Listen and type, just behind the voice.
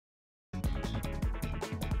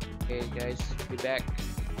Okay guys, be back.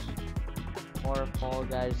 More Fall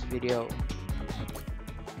Guys video.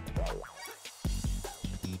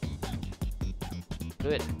 Do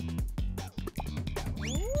it.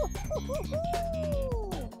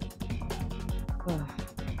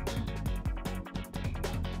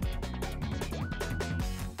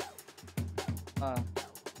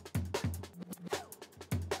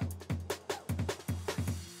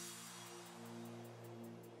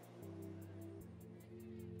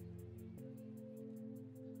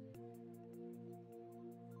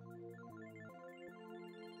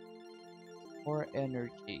 More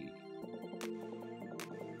energy.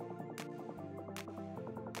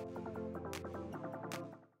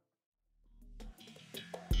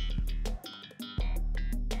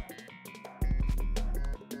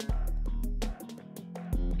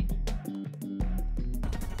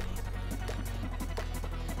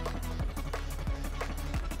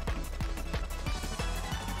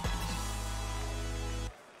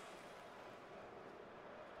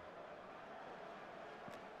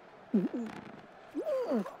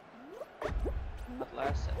 At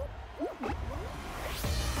last.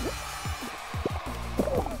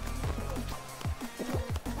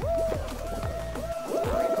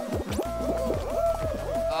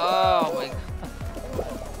 Oh my god.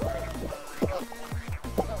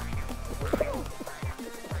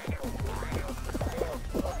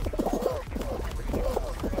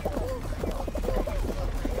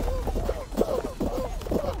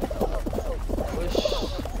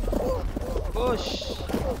 Push.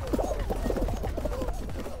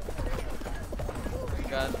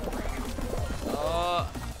 God. Oh.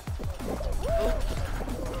 Oops.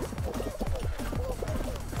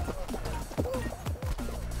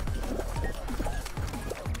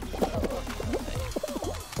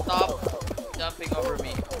 Stop jumping over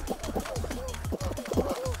me.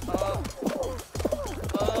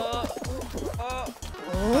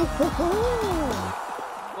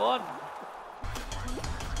 Go on.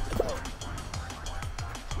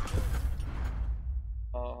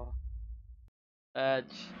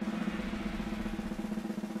 Edge.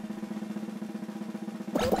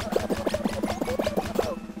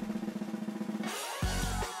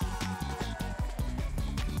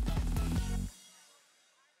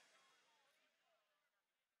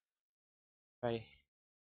 Right.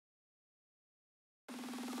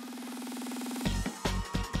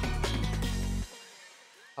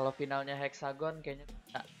 Kalau finalnya hexagon kayaknya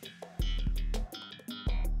bisa.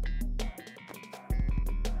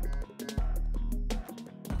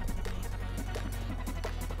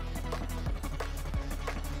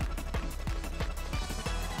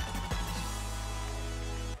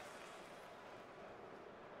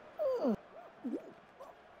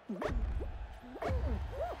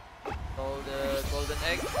 Golden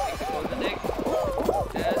egg, take the golden egg.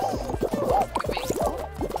 Yes.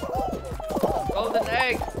 Golden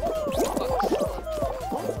egg.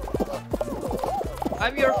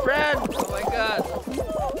 I'm your friend. Oh my god.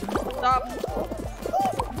 Stop.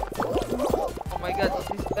 Oh my god,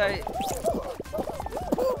 this guy.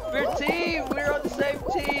 We're team. We're on the same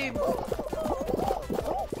team.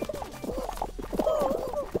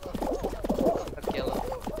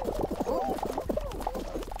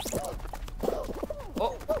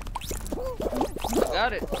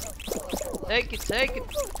 Got it. Take it.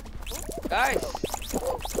 Guys.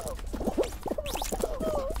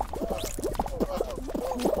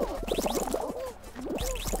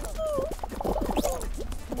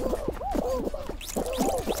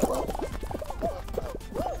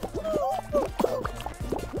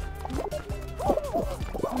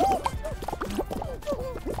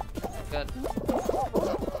 Good.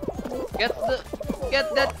 Get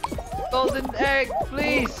that golden egg,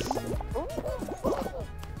 please.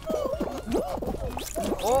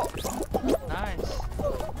 Oh, nice.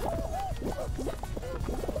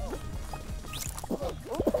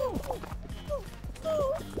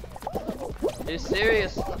 Are you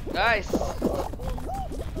serious? Guys,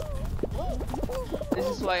 this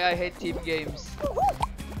is why I hate team games.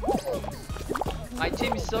 My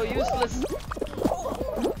team is so useless.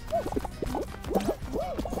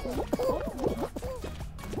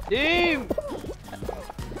 Team!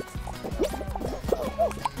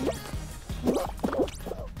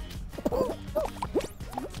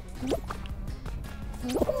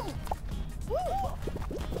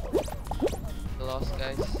 Lost,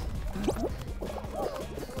 guys.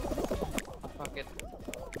 Fuck it.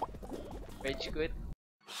 Rage quit.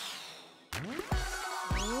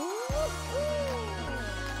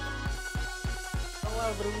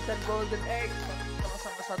 Awal berebutan golden egg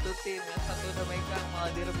sama-sama satu tim, yang satu udah megang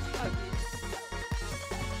malah direbut lagi.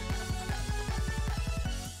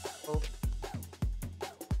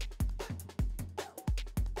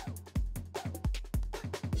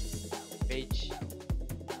 Rage.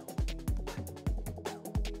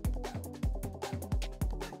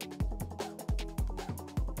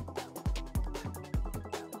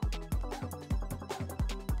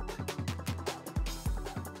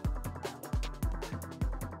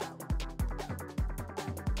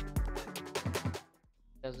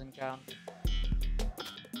 Doesn't count.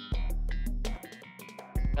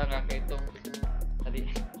 Nggak kehitung tadi.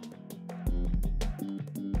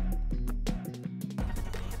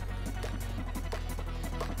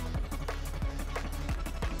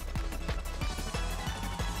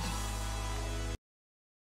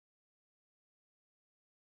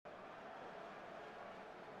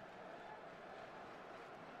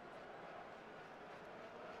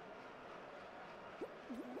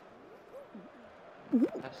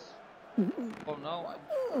 Yes. Oh no.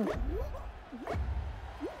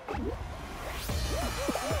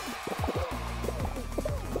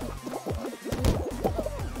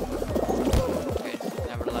 Okay, it's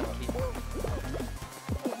never lucky.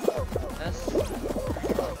 Yes.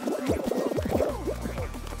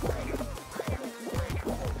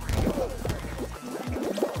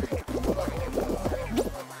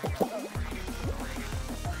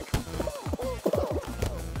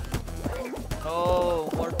 Oh,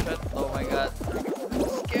 more threat. Oh my god.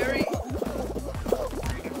 Scary.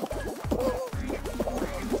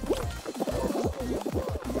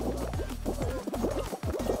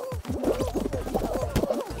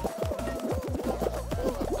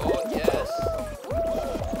 Oh yes.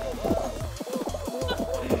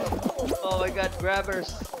 Oh my god,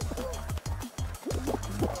 grabbers.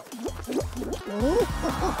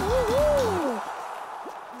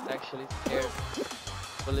 Actually scared.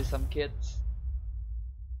 Probably some kids.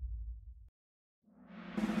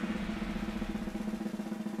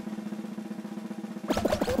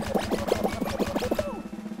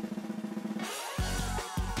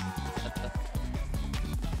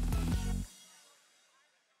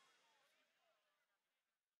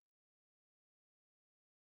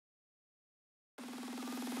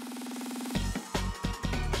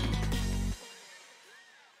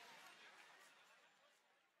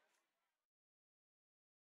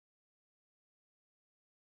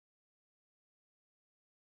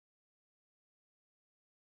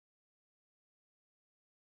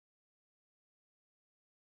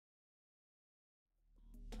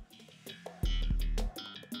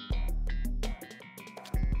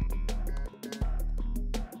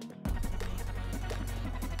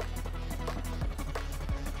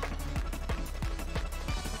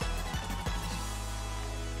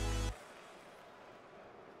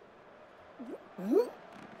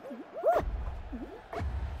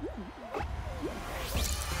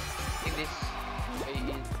 In this way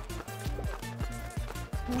is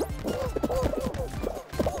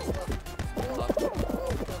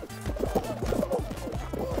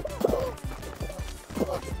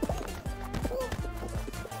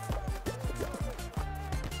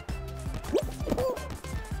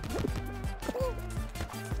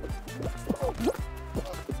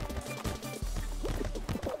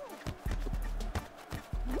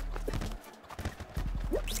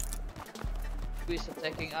who is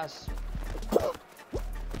attacking us?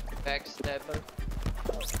 Backstabber.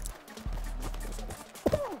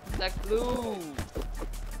 Attack blue.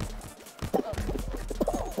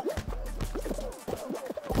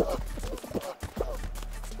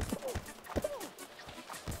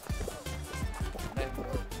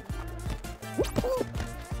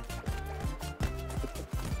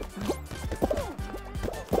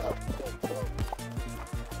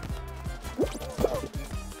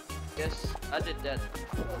 Yes, I did that.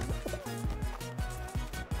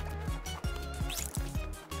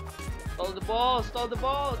 Stole the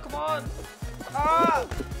ball, come on! Ah!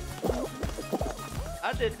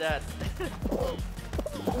 I did that.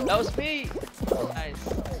 That was me! Nice.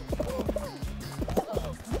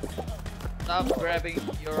 Stop grabbing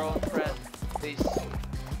your own friend, please.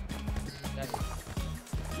 Yes.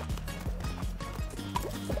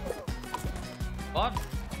 Come on!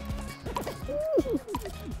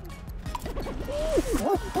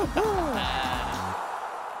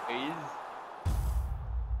 Please.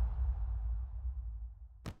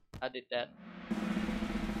 I did that.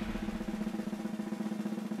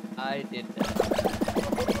 I did that.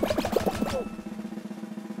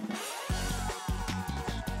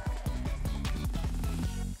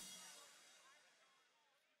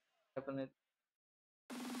 Definite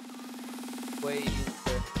way is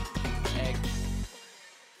the eggs.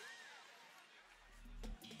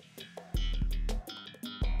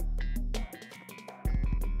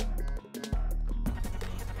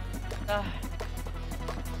 Ah.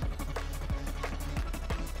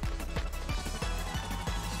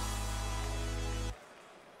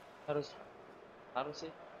 harus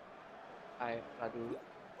sih. AFK dulu.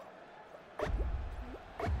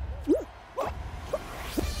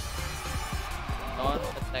 Don't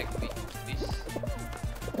attack me, please.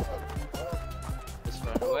 Just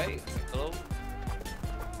run away. Hello.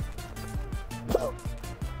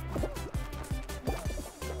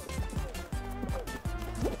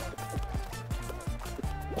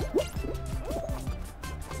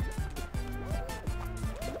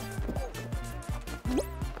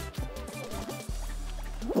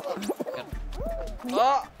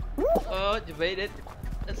 Oh, you made it.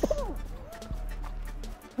 Yes.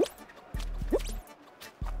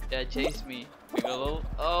 Yeah, chase me. Hello.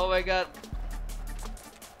 Oh my god.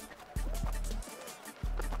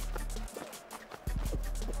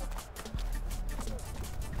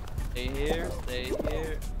 Stay here, stay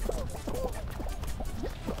here.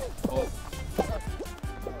 Oh.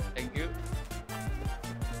 Thank you.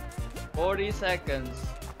 40 seconds.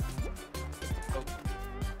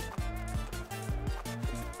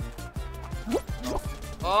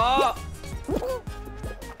 Oh!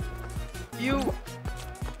 You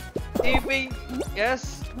thieving!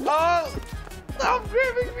 Yes! Oh! Stop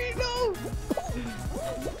grabbing me! No!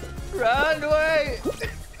 Run away!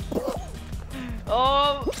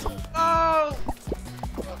 Oh! Oh!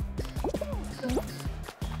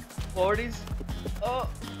 40s! Oh!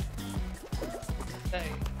 Hey!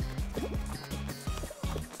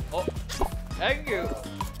 Oh! Thank you!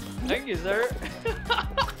 Thank you, sir!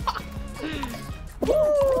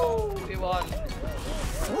 Woo! We won!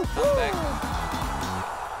 Come back.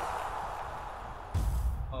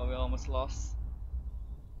 Oh, we almost lost.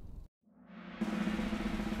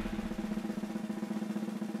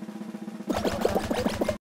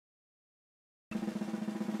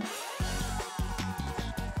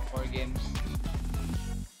 More games.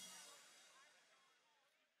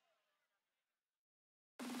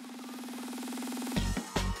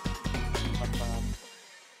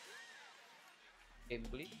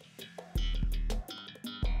 Gameplay.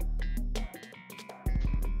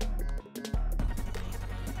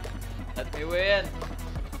 Let me win.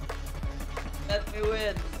 Let me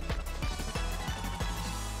win.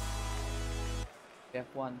 We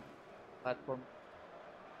have one platform.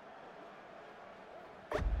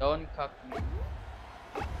 Don't cock me.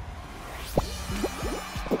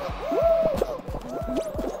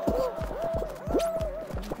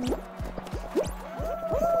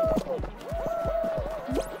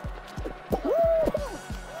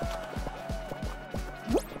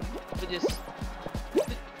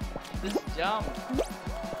 Just jump.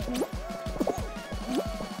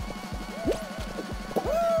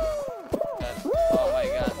 Oh my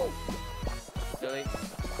god. Really?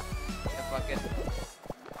 Yeah, fuck it.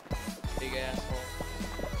 Big asshole.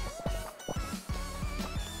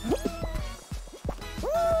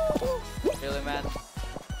 Really, man?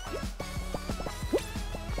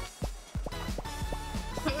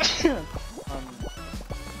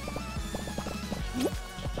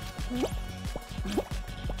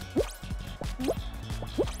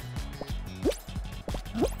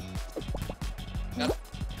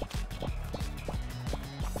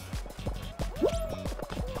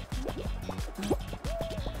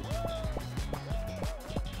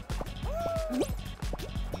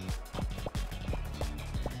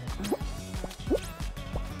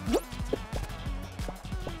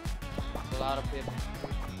 A lot of people.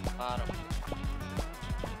 A lot of people.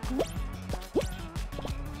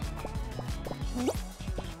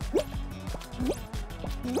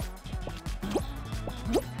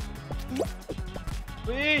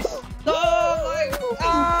 Please! No! My...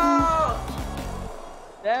 Oh!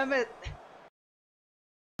 Damn it!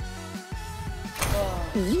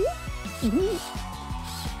 Oh.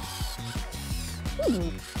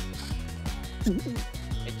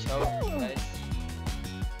 I choked, guys.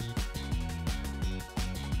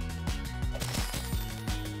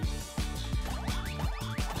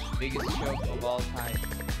 Biggest choke of all time.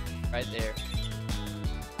 Right there.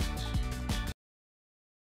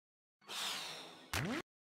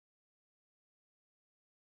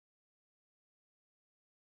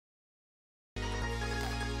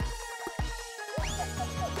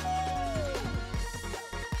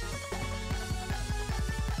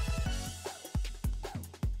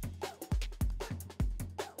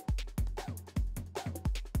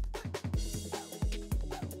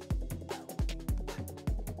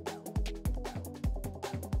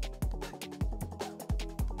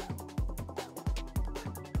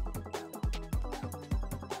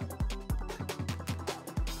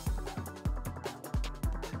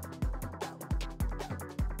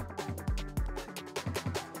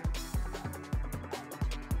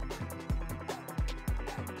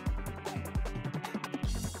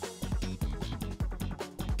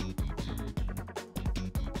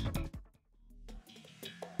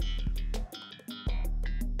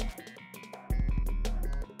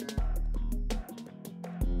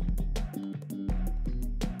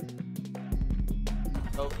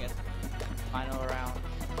 Broken. Final round.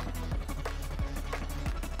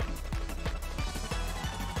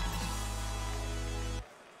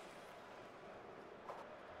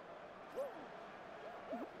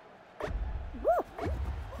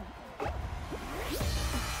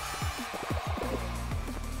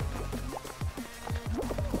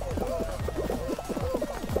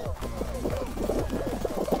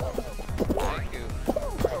 Thank you.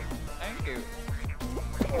 Thank you.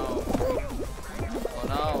 Oh. Oh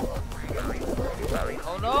no.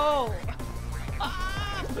 Oh no!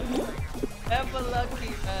 Ah! Ever lucky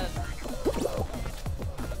man.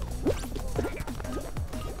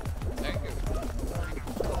 Thank you.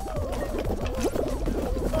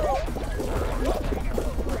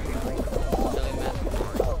 Really man.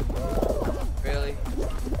 Really?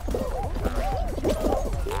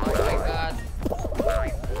 Oh my god.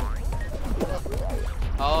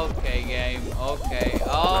 Okay game. Okay.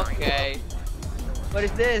 Okay. What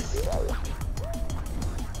is this?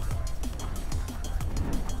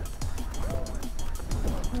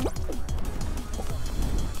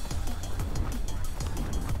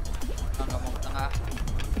 Tanga mong tanga.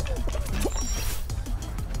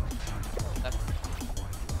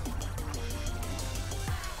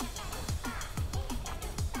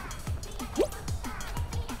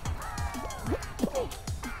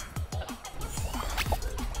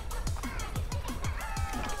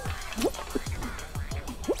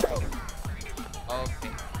 Okay.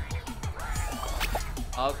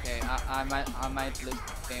 Okay. I might lose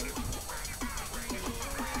the game.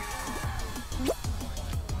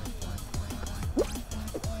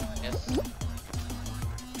 Yes.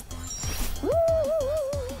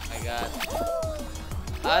 My god.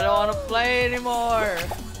 I don't wanna play anymore.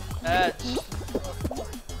 That's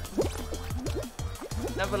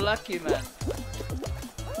never lucky man.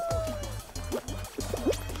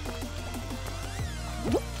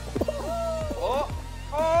 Oh,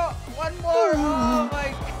 oh, one more. Oh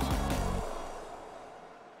my god.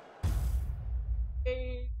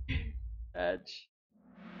 Edge.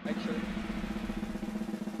 Actually,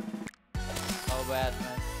 so bad,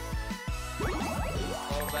 man.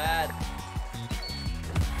 So bad.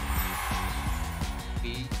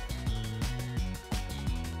 B.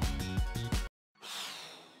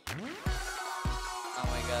 Oh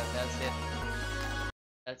my god, that's it.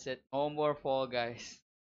 That's it. No more Fall Guys.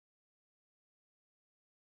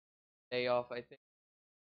 Day off, I think.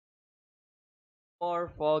 More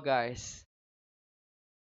Fall Guys.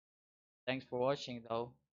 Thanks for watching,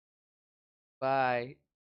 though. Bye.